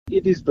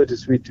it is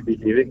bittersweet to be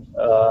leaving.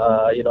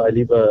 I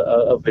leave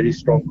a very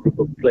strong group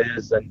of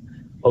players and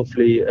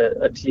hopefully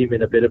a team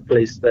in a better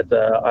place that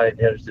I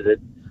inherited it.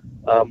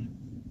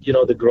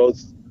 The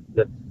growth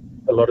that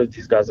a lot of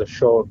these guys have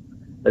shown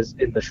as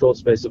in the short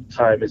space of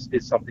time is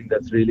something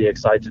that's really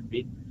excited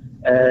me.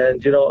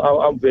 And,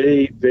 I'm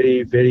very,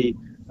 very, very,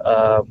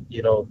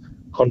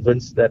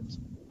 convinced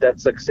that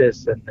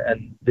success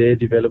and their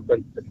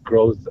development and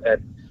growth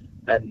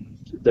and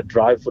the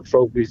drive for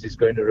trophies is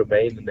going to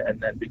remain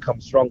and become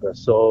stronger.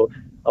 So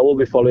I will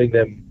be following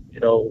them,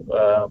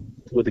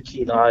 with a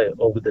keen eye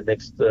over the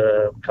next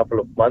couple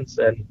of months,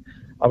 and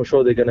I'm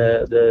sure they're going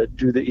to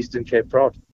do the Eastern Cape proud.